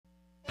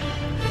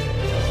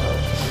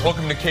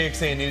Welcome to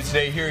KXAN News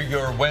Today. Here are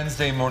your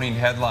Wednesday morning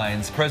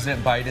headlines.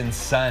 President Biden's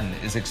son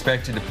is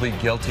expected to plead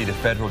guilty to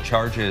federal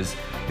charges.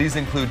 These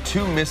include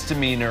 2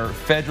 misdemeanor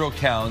federal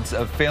counts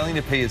of failing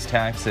to pay his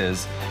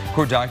taxes.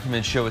 Court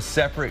documents show a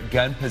separate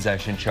gun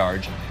possession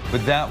charge,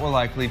 but that will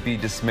likely be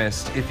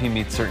dismissed if he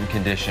meets certain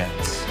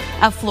conditions.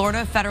 A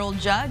Florida federal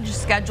judge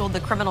scheduled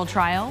the criminal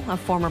trial of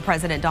former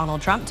President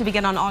Donald Trump to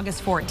begin on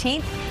August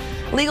 14th.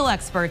 Legal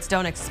experts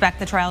don't expect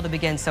the trial to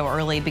begin so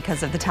early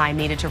because of the time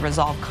needed to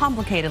resolve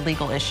complicated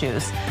legal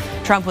issues.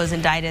 Trump was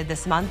indicted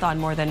this month on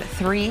more than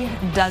 3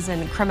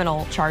 dozen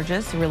criminal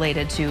charges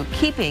related to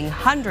keeping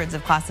hundreds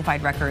of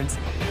classified records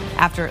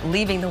after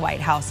leaving the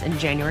White House in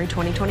January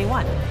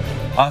 2021.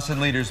 Austin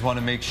leaders want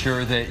to make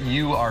sure that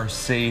you are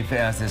safe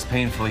as this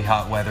painfully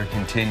hot weather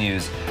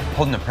continues.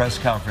 Holding a press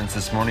conference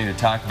this morning to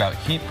talk about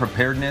heat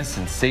preparedness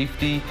and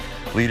safety.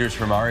 Leaders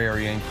from our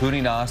area,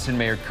 including Austin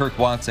Mayor Kirk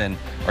Watson,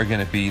 are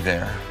going to be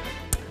there.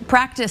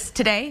 Practice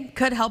today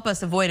could help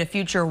us avoid a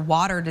future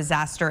water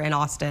disaster in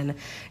Austin.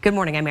 Good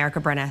morning, I'm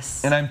Erica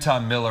Brennis. And I'm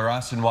Tom Miller.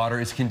 Austin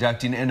Water is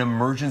conducting an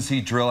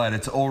emergency drill at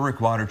its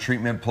Ulrich water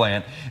treatment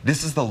plant.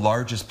 This is the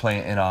largest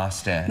plant in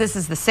Austin. This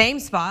is the same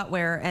spot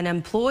where an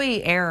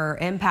employee error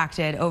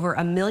impacted over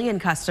 1 million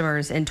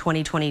customers in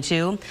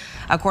 2022.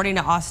 According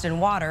to Austin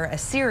Water, a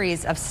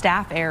series of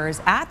staff errors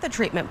at the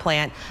treatment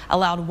plant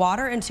allowed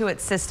water into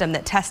its system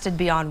that tested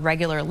beyond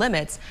regular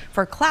limits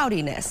for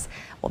cloudiness.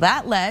 Well,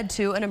 that led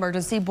to an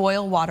emergency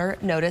boil water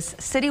notice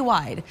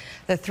citywide.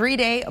 The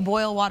 3-day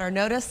boil water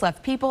notice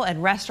left people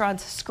and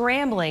restaurants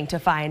scrambling to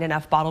find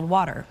enough bottled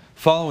water.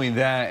 Following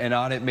that, an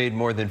audit made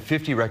more than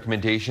 50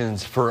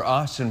 recommendations for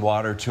Austin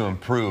Water to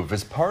improve.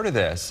 As part of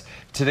this,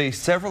 today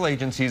several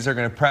agencies are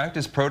going to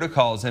practice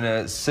protocols in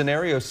a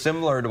scenario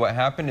similar to what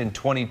happened in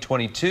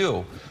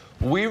 2022.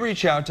 We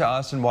reached out to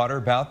Austin Water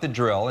about the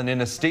drill, and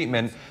in a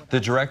statement, the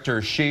director,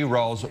 Shay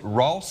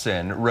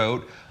Ralston,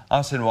 wrote,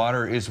 Austin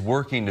Water is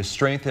working to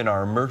strengthen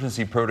our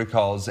emergency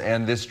protocols,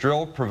 and this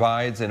drill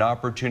provides an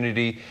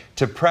opportunity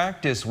to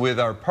practice with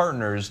our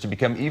partners to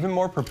become even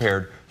more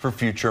prepared for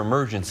future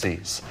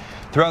emergencies.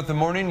 Throughout the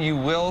morning, you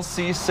will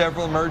see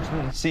several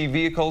emergency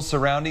vehicles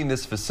surrounding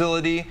this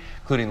facility,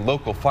 including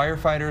local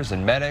firefighters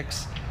and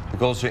medics. The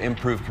goal is to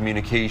improve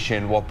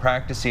communication while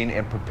practicing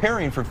and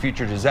preparing for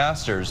future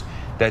disasters.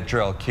 That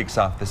drill kicks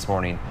off this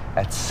morning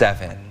at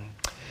 7.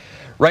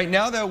 Right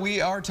now, though,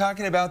 we are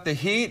talking about the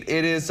heat.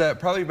 It is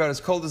probably about as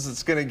cold as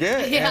it's going to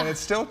get, and it's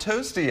still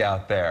toasty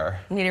out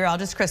there.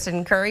 Meteorologist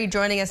Kristen Curry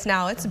joining us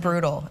now. It's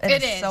brutal.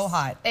 It is so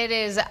hot. It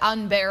is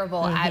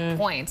unbearable at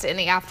points in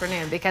the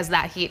afternoon because of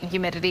that heat and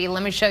humidity.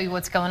 Let me show you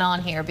what's going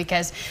on here,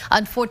 because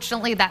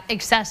unfortunately that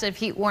excessive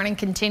heat warning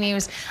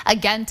continues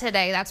again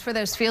today. That's for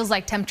those feels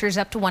like temperatures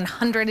up to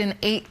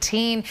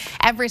 118.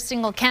 Every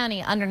single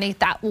county underneath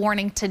that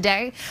warning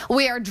today.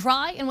 We are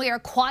dry and we are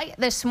quiet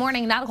this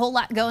morning. Not a whole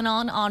lot going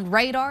on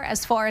radar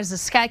as far as the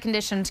sky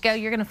conditions go.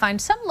 You're going to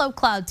find some low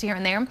clouds here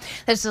and there.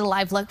 This is a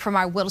live look from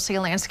our Whittlesey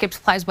Landscape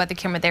Supplies weather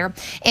camera there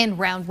in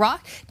Round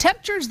Rock.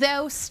 Temperatures,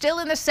 though, still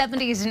in the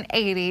 70s and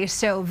 80s,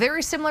 so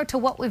very similar to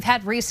what we've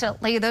had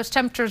recently. Those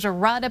temperatures are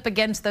right up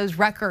against those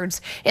records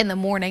in the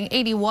morning.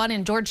 81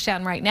 in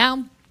Georgetown right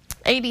now,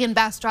 80 in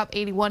Bastrop,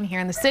 81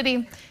 here in the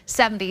city,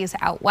 70s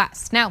out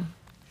west. Now,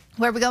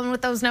 where are we going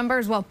with those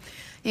numbers? Well,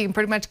 you can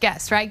pretty much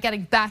guess, right?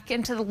 Getting back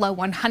into the low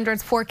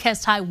 100s.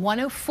 Forecast high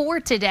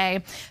 104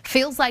 today.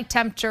 Feels like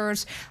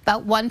temperatures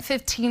about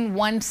 115,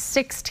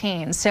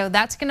 116. So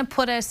that's going to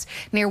put us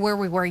near where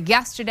we were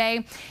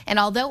yesterday. And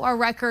although our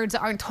records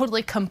aren't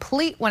totally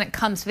complete when it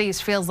comes to these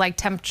feels like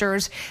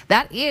temperatures,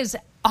 that is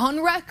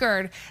on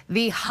record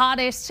the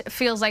hottest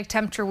feels like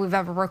temperature we've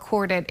ever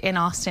recorded in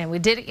Austin. We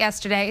did it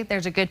yesterday.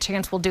 There's a good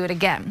chance we'll do it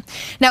again.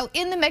 Now,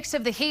 in the mix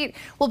of the heat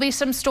will be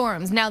some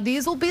storms. Now,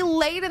 these will be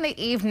late in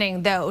the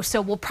evening, though,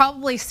 so we'll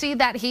probably see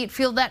that heat,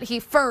 feel that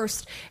heat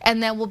first,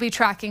 and then we'll be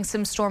tracking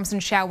some storms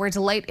and showers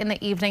late in the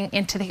evening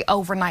into the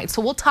overnight.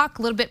 So we'll talk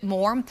a little bit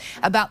more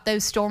about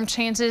those storm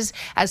chances,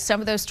 as some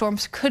of those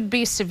storms could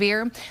be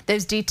severe.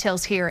 Those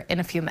details here in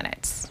a few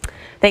minutes.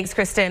 Thanks,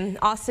 Kristen.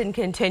 Austin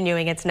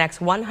continuing its next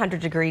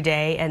 100-degree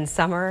day, and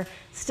summer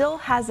still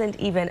hasn't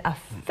even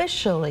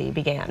officially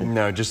began.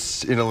 No,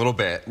 just in a little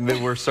bit.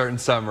 We're starting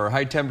summer.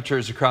 High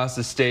temperatures across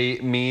the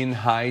state mean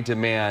high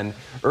demand.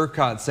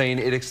 ERCOT saying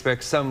it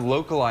expects some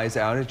localized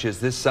outages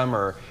this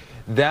summer.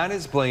 That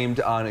is blamed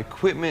on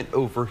equipment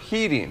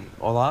overheating.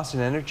 While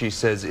Austin Energy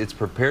says it's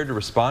prepared to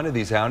respond to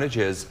these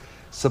outages,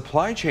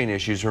 supply chain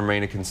issues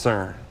remain a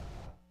concern.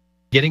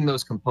 Getting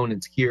those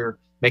components here,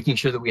 making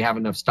sure that we have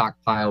enough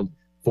stockpiled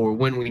for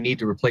when we need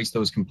to replace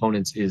those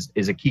components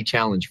is a key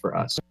challenge for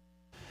us.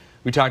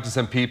 We talked to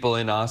some people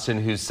in Austin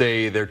who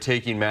say they're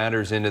taking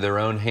matters into their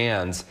own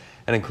hands.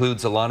 That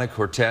includes Alana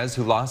Cortez,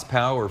 who lost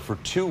power for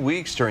 2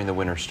 weeks during the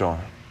winter storm.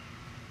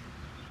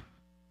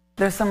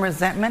 There's some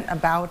resentment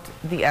about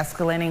the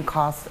escalating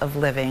cost of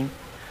living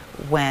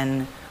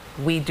when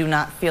we do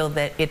not feel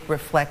that it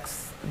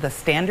reflects the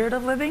standard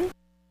of living.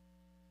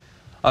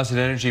 Austin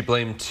Energy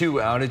blamed 2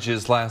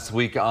 outages last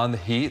week on the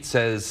heat,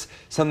 says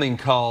something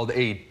called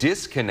a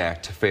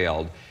disconnect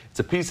failed. It's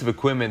It's a piece of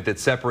equipment that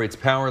separates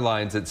power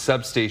lines at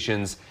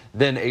substations.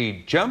 Then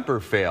a jumper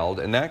failed,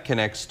 and that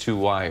connects two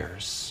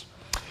wires.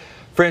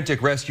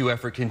 Frantic rescue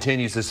effort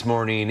continues this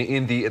morning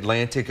in the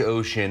Atlantic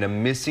Ocean. A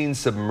missing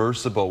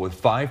submersible with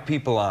 5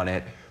 people on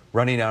it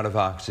running out of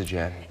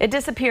oxygen. It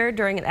disappeared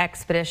during an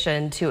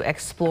expedition to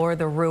explore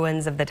the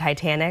ruins of the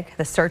Titanic.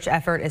 The search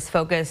effort is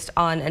focused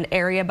on an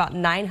area about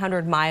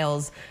 900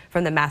 miles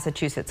from the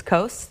Massachusetts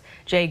coast.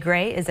 Jay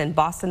Gray is in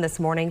Boston this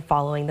morning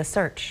following the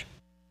search.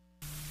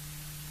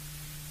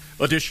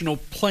 Additional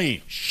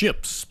planes,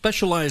 ships,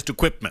 specialized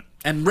equipment,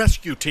 and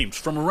rescue teams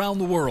from around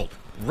the world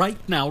right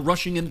now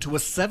rushing into a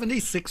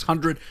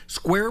 7,600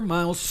 square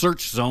mile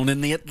search zone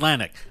in the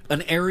Atlantic,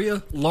 an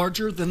area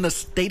larger than the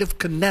state of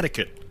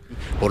Connecticut.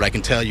 What I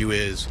can tell you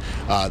is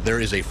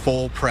there is a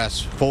full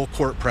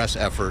court press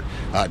effort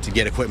to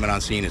get equipment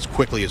on scene as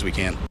quickly as we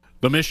can.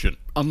 The mission,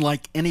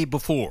 unlike any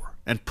before,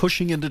 and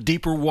pushing into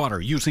deeper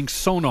water using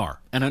sonar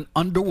and an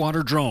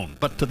underwater drone.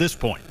 But to this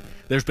point,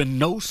 there's been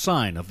no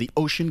sign of the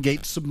Ocean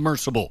Gate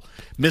submersible,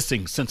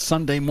 missing since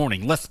Sunday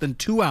morning, less than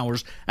 2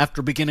 hours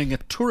after beginning a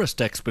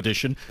tourist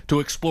expedition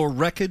to explore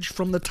wreckage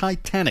from the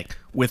Titanic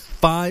with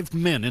 5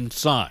 men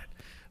inside.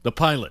 The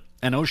pilot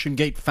and Ocean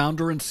Gate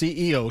founder and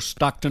CEO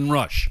Stockton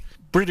Rush,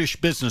 British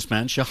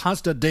businessman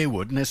Shahazda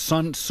Dawood and his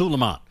son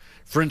Suleiman,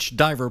 French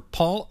diver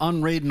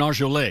Paul-Henri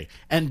Nargeolet,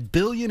 and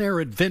billionaire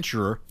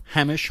adventurer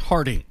Hamish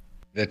Harding.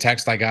 The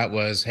text I got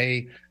was,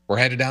 "Hey, we're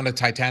headed down to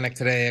Titanic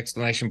today!"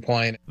 Exclamation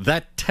point.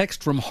 That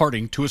text from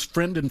Harding to his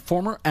friend and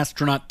former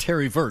astronaut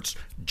Terry Virts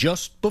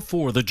just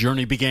before the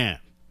journey began.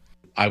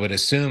 I would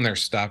assume they're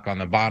stuck on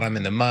the bottom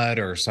in the mud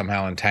or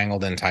somehow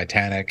entangled in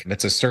Titanic.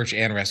 It's a search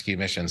and rescue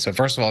mission. So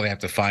first of all, they have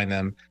to find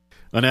them.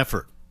 An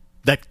effort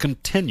that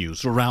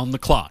continues around the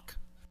clock.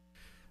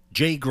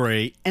 Jay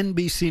Gray,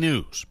 NBC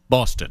News,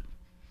 Boston.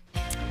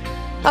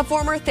 A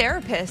former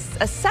therapist's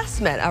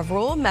assessment of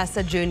Raul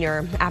Meza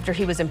Jr. after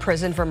he was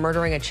imprisoned for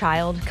murdering a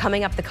child.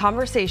 Coming up, the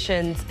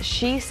conversations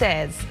she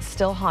says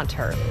still haunt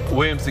her.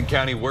 Williamson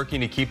County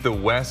working to keep the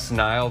West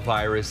Nile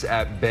virus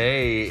at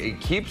bay. It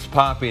keeps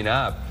popping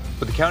up.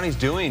 What the county's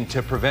doing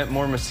to prevent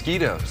more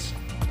mosquitoes.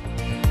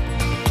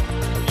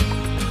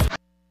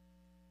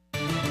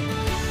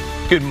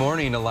 Good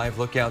morning, a live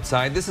look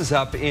outside. This is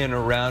up in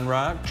Round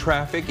Rock.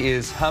 Traffic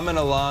is humming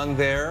along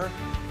there.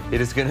 It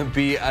is going to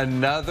be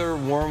another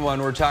warm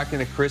one. We're talking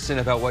to Kristen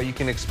about what you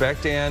can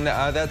expect and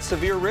that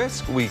severe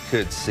risk we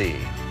could see.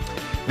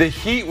 The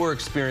heat we're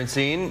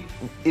experiencing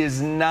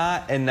is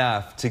not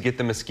enough to get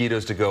the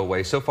mosquitoes to go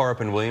away. So far up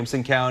in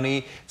Williamson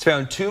County, it's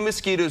found 2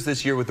 mosquitoes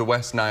this year with the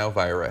West Nile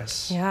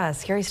virus. Yeah,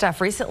 scary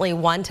stuff. Recently,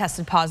 one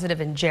tested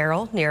positive in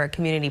Gerald near a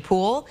community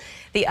pool.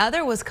 The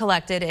other was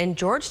collected in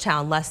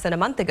Georgetown less than a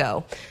month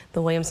ago.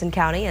 The Williamson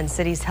County and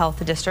city's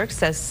health district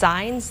says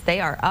signs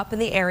they are up in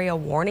the area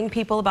warning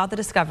people about the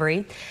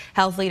discovery.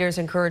 Health leaders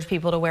encourage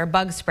people to wear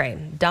bug spray,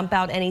 dump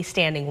out any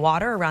standing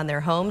water around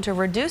their home to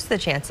reduce the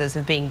chances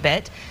of being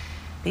bit.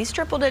 These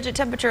triple-digit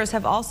temperatures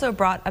have also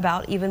brought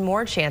about even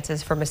more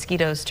chances for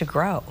mosquitoes to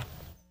grow.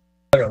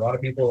 A lot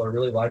of people are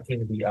really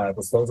liking the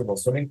disposable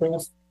swimming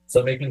pools,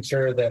 so making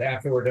sure that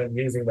after we're done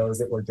using those,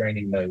 that we're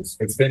draining those.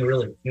 It's been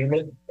really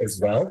humid as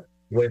well,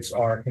 which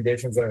are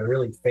conditions that are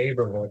really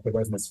favorable for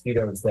those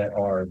mosquitoes that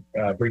are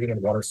breeding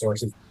in water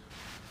sources.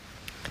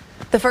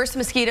 The first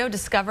mosquito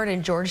discovered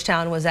in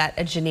Georgetown was at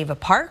a Geneva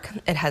park.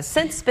 It has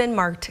since been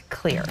marked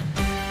clear.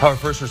 Our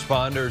first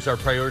responders are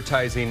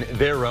prioritizing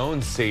their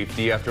own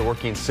safety after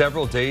working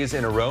several days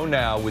in a row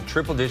now with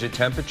triple-digit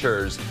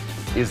temperatures.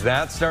 Is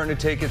that starting to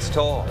take its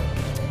toll?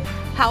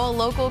 How a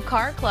local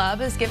car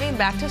club is giving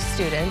back to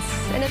students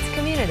in its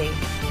community.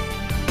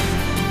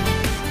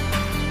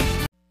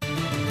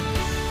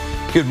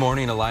 Good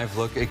morning, a live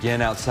look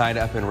again outside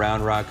up in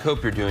Round Rock.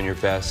 Hope you're doing your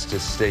best to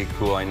stay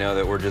cool. I know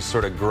that we're just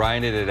sort of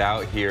grinding it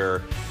out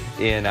here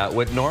in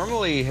what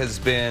normally has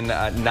been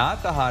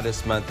not the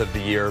hottest month of the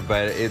year,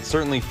 but it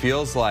certainly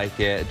feels like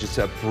it, just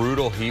a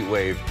brutal heat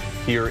wave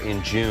here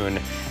in June.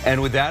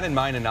 And with that in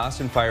mind, an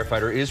Austin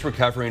firefighter is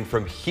recovering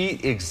from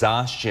heat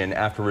exhaustion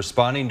after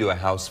responding to a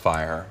house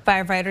fire.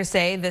 Firefighters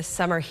say this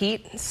summer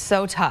heat is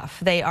so tough.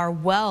 They are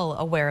well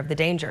aware of the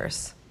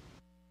dangers.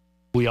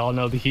 We all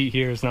know the heat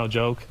here is no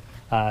joke,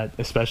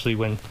 especially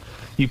when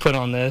you put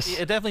on this.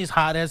 It definitely is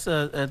hot.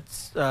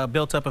 It's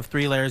built up of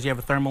 3 layers. You have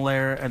a thermal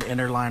layer, an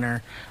inner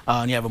liner,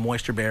 and you have a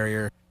moisture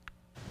barrier.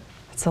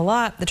 It's a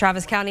lot. The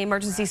Travis County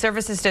Emergency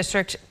Services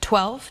District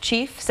 12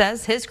 chief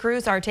says his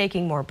crews are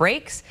taking more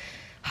breaks,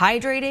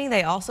 hydrating.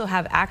 They also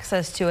have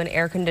access to an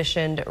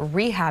air-conditioned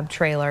rehab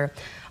trailer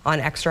on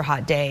extra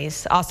hot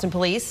days. Austin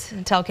police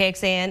tell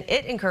KXAN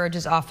it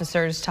encourages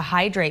officers to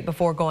hydrate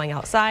before going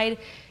outside,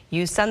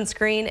 use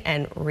sunscreen,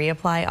 and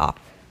reapply off.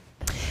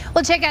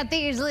 Well, check out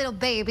these little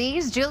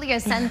babies. Julia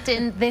sent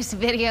in this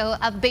video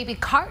of baby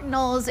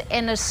cardinals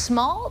in a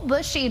small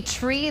bushy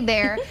tree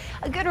there.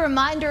 A good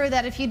reminder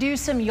that if you do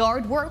some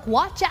yard work,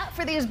 watch out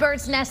for these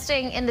birds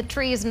nesting in the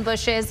trees and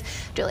bushes.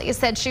 Julia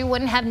said she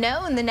wouldn't have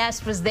known the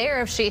nest was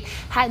there if she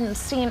hadn't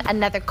seen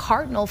another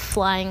cardinal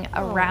flying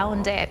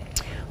around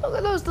it. Look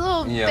at those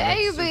little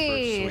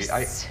babies.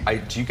 That's super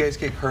sweet. Do you guys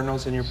get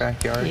kernels in your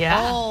backyard? Yeah.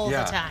 All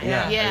the time.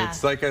 Yeah.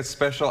 It's like a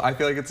special, I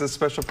feel like it's a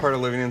special part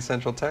of living in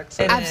Central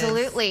Texas.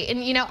 Absolutely.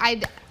 And you know,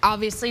 I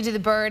obviously do the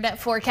bird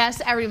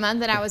forecast every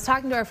month, and I was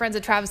talking to our friends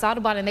at Travis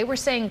Audubon, and they were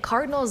saying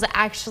cardinals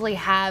actually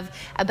have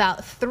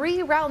about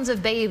 3 rounds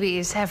of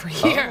babies every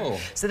year. Oh.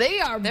 So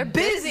they're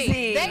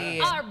busy. They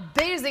are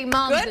busy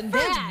moms and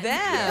dads.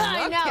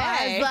 I know.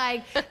 I was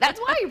like, that's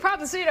why you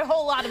probably see a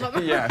whole lot of them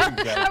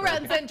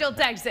around Central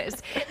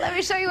Texas. Let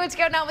me show you what's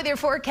going on with your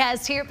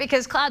forecast here,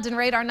 because clouds and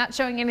radar not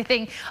showing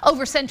anything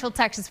over Central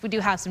Texas. We do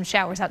have some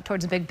showers out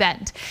towards Big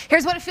Bend.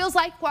 Here's what it feels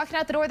like walking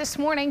out the door this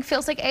morning.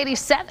 Feels like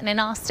 87 in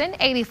Austin,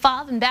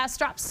 85 in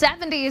Bastrop,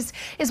 70s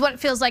is what it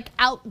feels like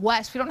out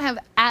west. We don't have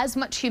as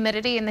much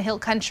humidity in the hill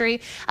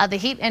country. The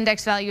heat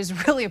index value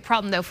is really a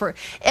problem, though, for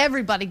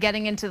everybody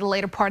getting into the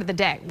later part of the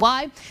day.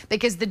 Why?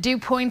 Because the dew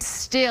point's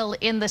still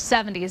in the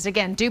 70s.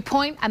 Again, dew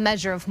point, a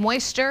measure of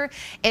moisture.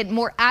 It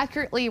more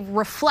accurately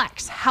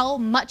reflects how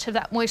much of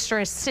that moisture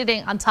is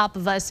sitting on top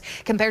of us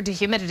compared to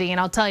humidity. And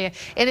I'll tell you,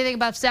 anything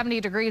above 70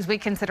 degrees we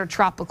consider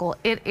tropical.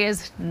 It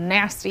is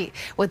nasty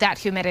with that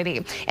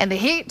humidity. And the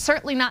heat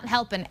certainly not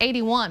helping.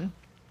 81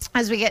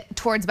 as we get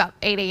towards about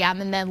 8 a.m.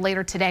 and then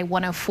later today,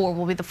 104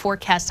 will be the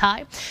forecast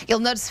high. You'll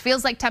notice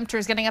feels like temperature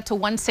is getting up to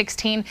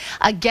 116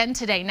 again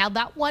today. Now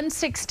that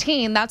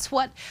 116, that's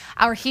what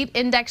our heat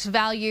index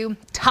value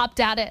topped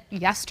out at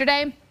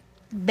yesterday.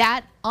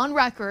 That on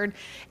record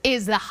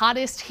is the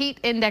hottest heat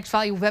index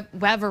value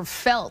we've ever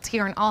felt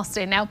here in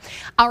Austin. Now,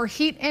 our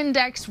heat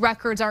index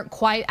records aren't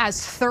quite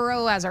as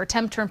thorough as our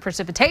temperature and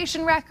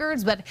precipitation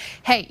records, but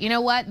hey, you know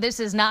what? This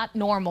is not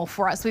normal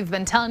for us. We've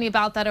been telling you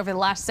about that over the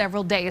last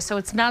several days, so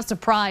it's not a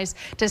surprise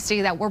to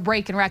see that we're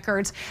breaking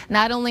records,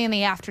 not only in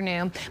the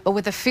afternoon, but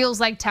with the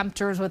feels like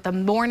temperatures, with the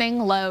morning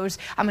lows.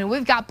 I mean,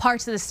 we've got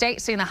parts of the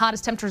state seeing the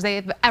hottest temperatures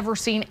they've ever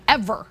seen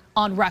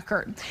on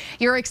record.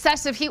 Your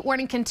excessive heat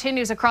warning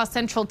continues across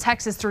Central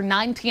Texas through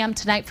 9 p.m.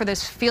 tonight for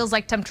this feels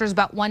like temperatures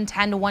about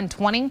 110 to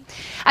 120.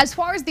 As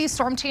far as these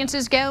storm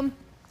chances go,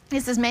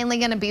 this is mainly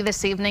going to be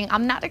this evening.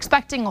 I'm not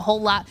expecting a whole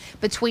lot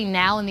between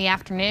now and the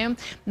afternoon.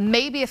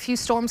 Maybe a few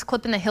storms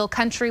clipping the hill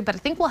country, but I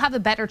think we'll have a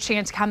better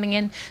chance coming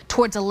in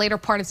towards the later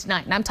part of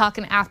tonight. And I'm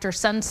talking after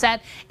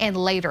sunset and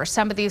later.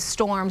 Some of these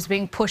storms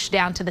being pushed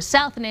down to the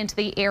south and into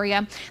the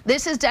area.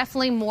 This is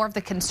definitely more of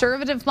the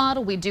conservative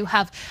model. We do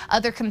have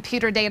other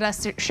computer data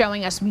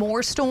showing us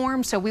more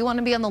storms, so we want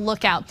to be on the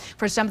lookout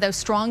for some of those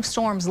strong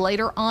storms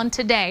later on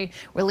today,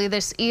 really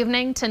this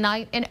evening,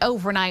 tonight, and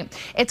overnight.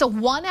 It's a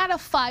 1 out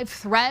of 5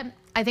 threat.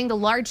 I think the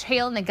large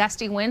hail and the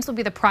gusty winds will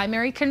be the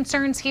primary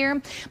concerns here,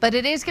 but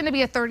it is going to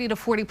be a 30 to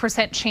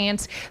 40%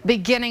 chance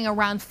beginning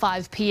around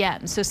 5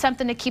 p.m. So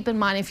something to keep in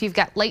mind if you've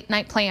got late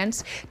night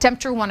plans.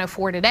 Temperature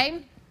 104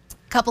 today.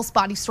 Couple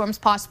spotty storms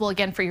possible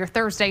again for your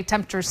Thursday.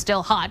 Temperatures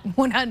still hot,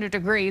 100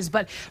 degrees,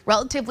 but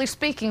relatively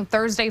speaking,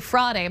 Thursday,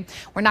 Friday,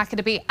 we're not going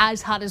to be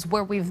as hot as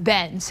where we've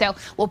been. So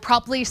we'll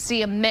probably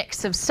see a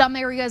mix of some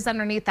areas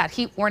underneath that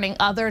heat warning,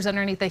 others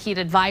underneath the heat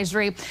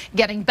advisory,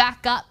 getting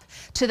back up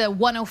to the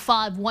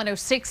 105,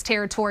 106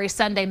 territory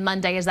Sunday,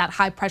 Monday as that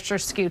high pressure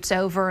scoots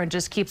over and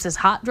just keeps us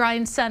hot, dry,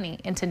 and sunny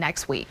into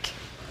next week.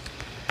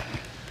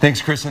 Thanks,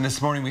 Kristen.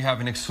 This morning we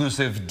have an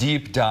exclusive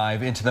deep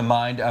dive into the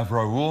mind of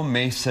Raul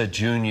Meza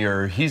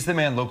Jr. He's the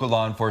man local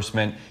law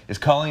enforcement is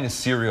calling a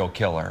serial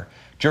killer.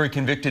 Jury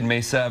convicted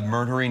Meza of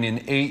murdering an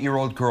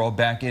 8-year-old girl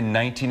back in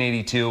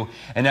 1982,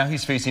 and now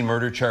he's facing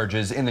murder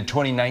charges in the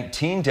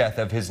 2019 death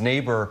of his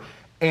neighbor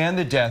and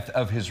the death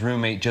of his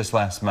roommate just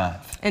last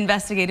month.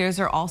 Investigators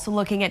are also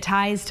looking at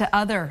ties to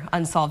other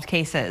unsolved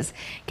cases.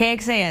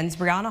 KXAN's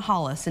Brianna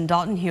Hollis and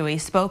Dalton Huey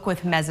spoke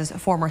with Meza's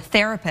former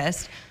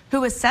therapist,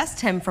 who assessed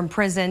him from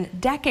prison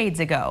decades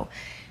ago.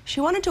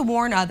 She wanted to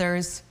warn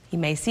others he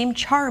may seem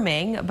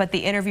charming, but the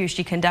interview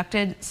she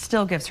conducted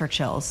still gives her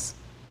chills.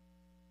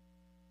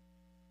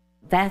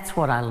 That's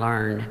what I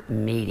learned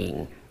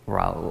meeting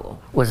Raul,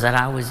 was that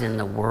I was in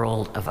the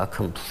world of a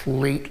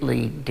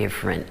completely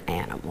different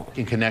animal.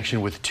 In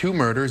connection with 2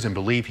 murders and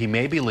believe he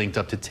may be linked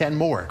up to 10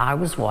 more. I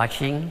was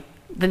watching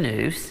the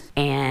news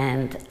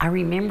and I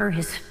remember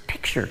his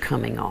picture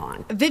coming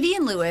on.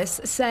 Vivian Lewis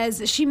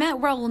says she met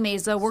Raul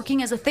Meza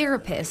working as a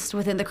therapist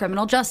within the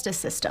criminal justice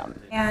system.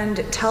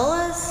 And tell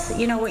us,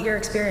 what your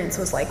experience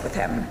was like with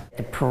him.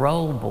 The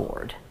parole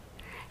board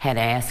had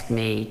asked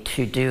me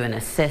to do an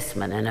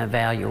assessment and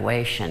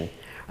evaluation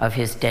of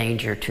his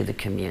danger to the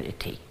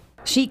community.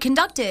 She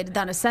conducted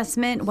that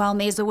assessment while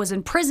Meza was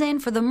in prison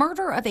for the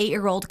murder of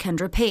 8-year-old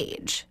Kendra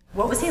Page.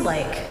 What was he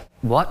like?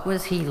 What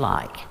was he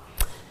like?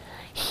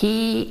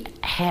 He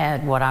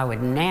had what I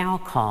would now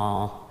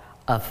call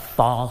a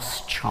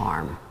false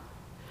charm.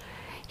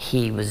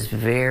 He was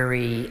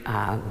very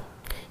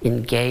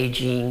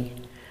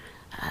engaging,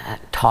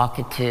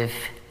 talkative,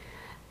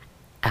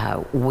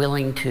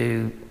 willing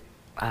to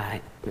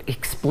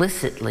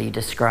explicitly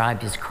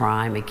describe his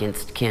crime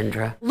against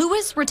Kendra.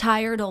 Lewis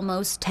retired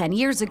almost 10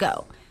 years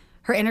ago.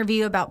 Her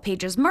interview about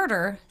Page's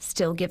murder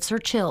still gives her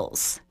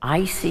chills.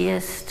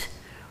 Iciest,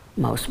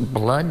 most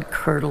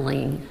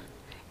blood-curdling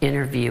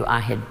interview I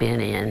had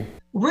been in.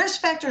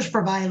 Risk factors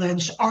for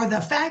violence are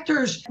the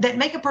factors that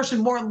make a person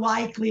more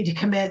likely to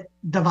commit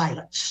the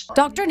violence.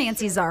 Dr.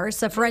 Nancy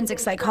Zars, a forensic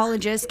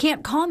psychologist,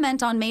 can't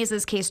comment on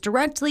Meza's case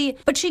directly,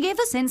 but she gave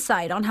us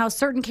insight on how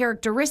certain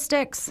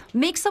characteristics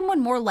make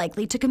someone more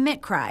likely to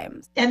commit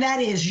crimes. And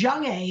that is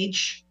young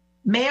age,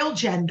 male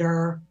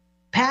gender,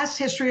 past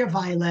history of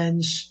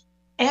violence,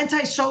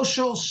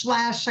 antisocial /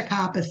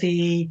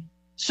 psychopathy,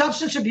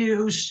 substance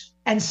abuse,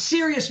 and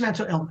serious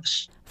mental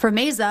illness. For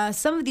Meza,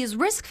 some of these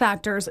risk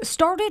factors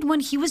started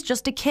when he was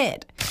just a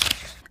kid.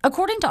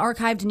 According to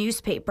archived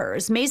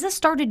newspapers, Meza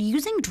started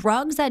using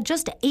drugs at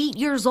just 8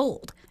 years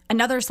old.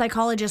 Another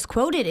psychologist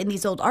quoted in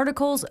these old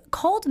articles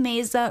called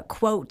Meza,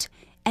 quote,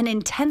 an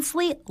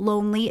intensely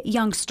lonely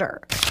youngster.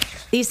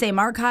 These same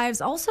archives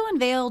also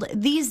unveiled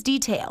these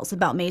details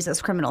about Meza's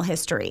criminal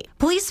history.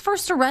 Police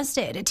first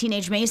arrested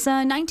teenage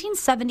Meza in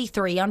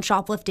 1973 on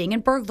shoplifting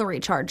and burglary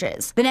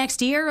charges. The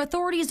next year,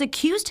 authorities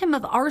accused him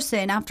of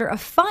arson after a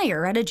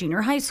fire at a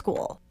junior high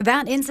school.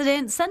 That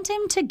incident sent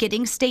him to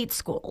Giddings State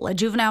School, a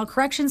juvenile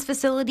corrections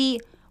facility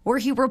where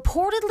he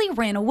reportedly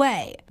ran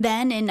away.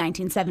 Then, in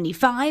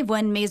 1975,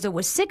 when Meza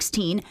was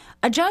 16,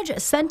 a judge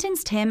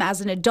sentenced him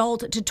as an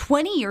adult to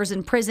 20 years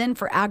in prison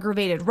for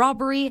aggravated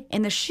robbery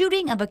in the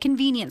shooting of a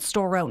convenience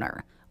store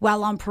owner.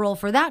 While on parole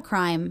for that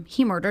crime,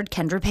 he murdered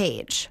Kendra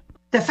Page.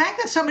 The fact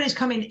that somebody's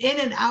coming in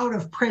and out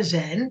of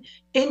prison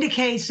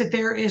indicates that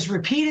there is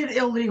repeated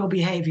illegal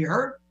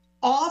behavior.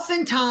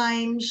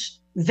 Oftentimes,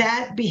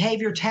 that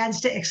behavior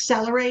tends to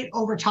accelerate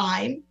over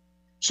time.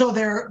 So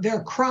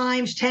their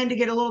crimes tend to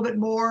get a little bit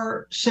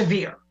more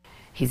severe.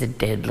 He's a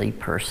deadly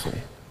person,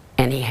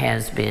 and he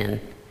has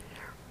been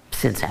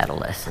since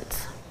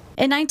adolescence.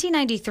 In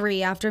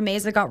 1993, after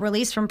Meza got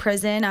released from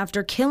prison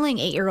after killing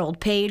 8-year-old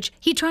Paige,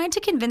 he tried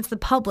to convince the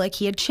public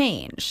he had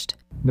changed.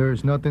 There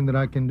is nothing that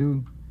I can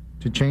do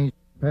to change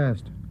the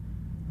past.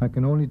 I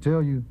can only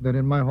tell you that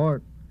in my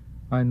heart,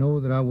 I know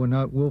that I will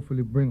not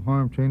willfully bring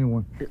harm to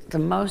anyone. The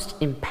most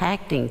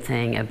impacting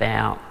thing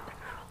about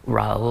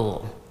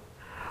Raul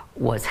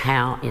was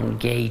how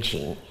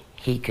engaging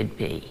he could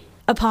be.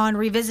 Upon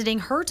revisiting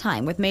her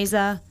time with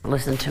Meza,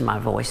 listen to my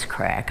voice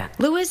crack.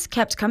 Lewis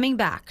kept coming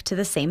back to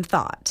the same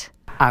thought.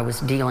 I was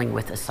dealing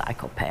with a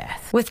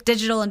psychopath. With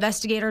digital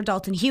investigator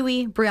Dalton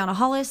Huey, Brianna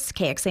Hollis,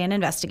 KXAN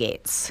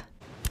Investigates.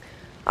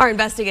 Our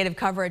investigative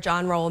coverage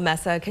on Raul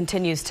Meza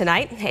continues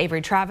tonight.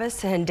 Avery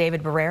Travis and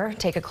David Barrere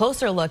take a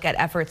closer look at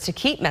efforts to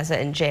keep Meza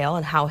in jail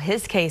and how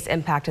his case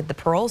impacted the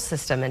parole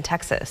system in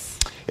Texas.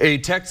 A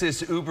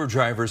Texas Uber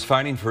driver is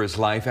fighting for his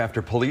life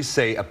after police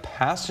say a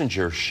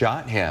passenger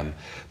shot him.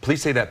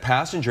 Police say that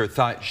passenger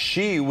thought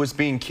she was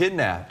being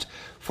kidnapped.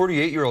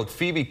 48-year-old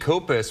Phoebe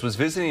Copas was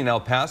visiting El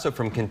Paso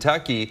from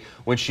Kentucky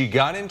when she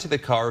got into the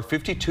car of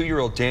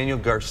 52-year-old Daniel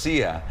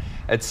Garcia.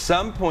 At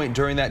some point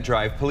during that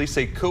drive, police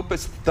say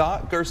Copas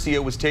thought Garcia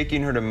was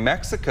taking her to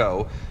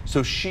Mexico,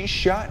 so she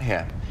shot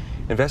him.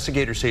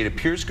 Investigators say it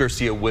appears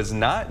Garcia was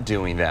not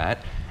doing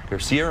that.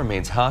 Garcia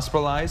remains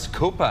hospitalized.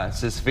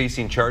 Copas is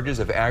facing charges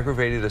of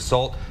aggravated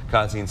assault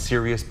causing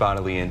serious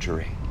bodily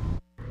injury.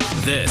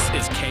 This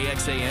is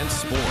KXAN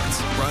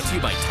Sports, brought to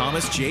you by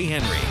Thomas J.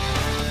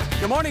 Henry.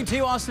 Good morning to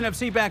you. Austin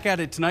FC back at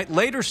it tonight.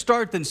 Later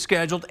start than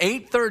scheduled,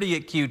 8:30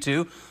 at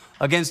Q2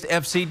 against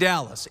FC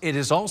Dallas. It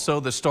is also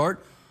the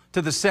start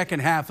to the second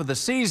half of the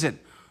season.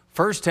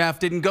 First half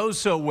didn't go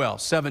so well.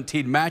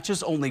 17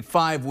 matches, only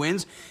 5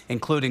 wins,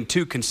 including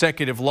 2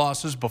 consecutive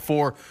losses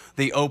before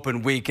the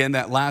open weekend,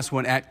 that last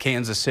one at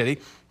Kansas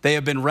City. They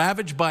have been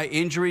ravaged by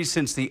injuries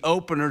since the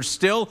opener.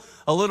 Still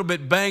a little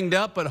bit banged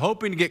up, but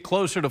hoping to get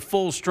closer to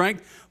full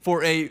strength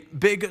for a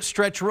big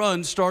stretch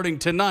run starting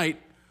tonight.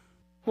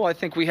 Well, I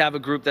think we have a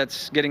group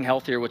that's getting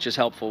healthier, which is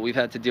helpful. We've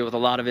had to deal with a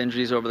lot of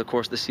injuries over the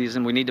course of the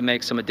season. We need to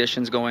make some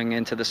additions going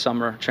into the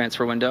summer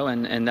transfer window,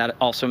 and that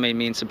also may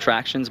mean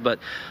subtractions. But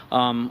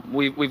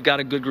we've got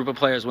a good group of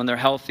players when they're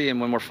healthy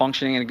and when we're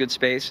functioning in a good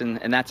space,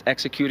 and that's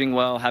executing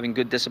well, having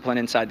good discipline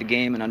inside the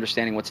game and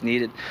understanding what's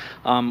needed.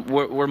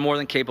 We're more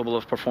than capable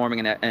of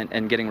performing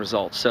and getting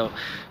results. So,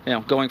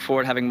 going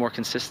forward, having more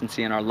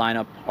consistency in our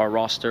lineup, our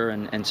roster,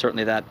 and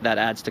certainly that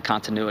adds to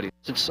continuity.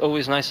 It's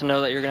always nice to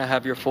know that you're going to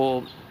have your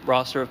full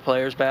roster of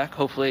players back,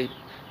 hopefully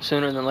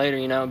sooner than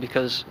later,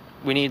 because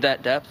we need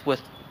that depth with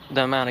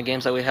the amount of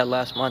games that we had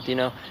last month.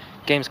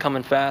 Games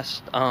coming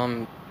fast.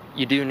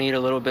 You do need a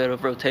little bit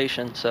of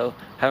rotation, so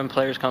having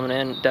players coming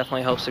in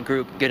definitely helps the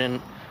group get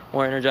in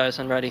more energized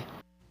and ready.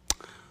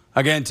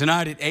 Again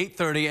tonight at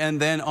 8:30, and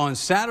then on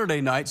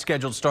Saturday night,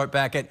 scheduled start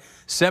back at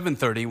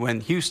 7:30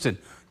 when Houston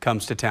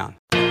comes to town.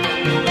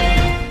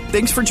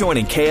 Thanks for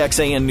joining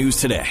KXAN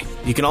News today.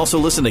 You can also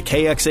listen to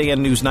KXAN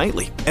News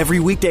Nightly every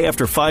weekday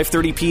after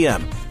 5:30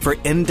 p.m. for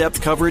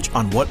in-depth coverage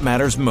on what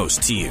matters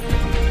most to you.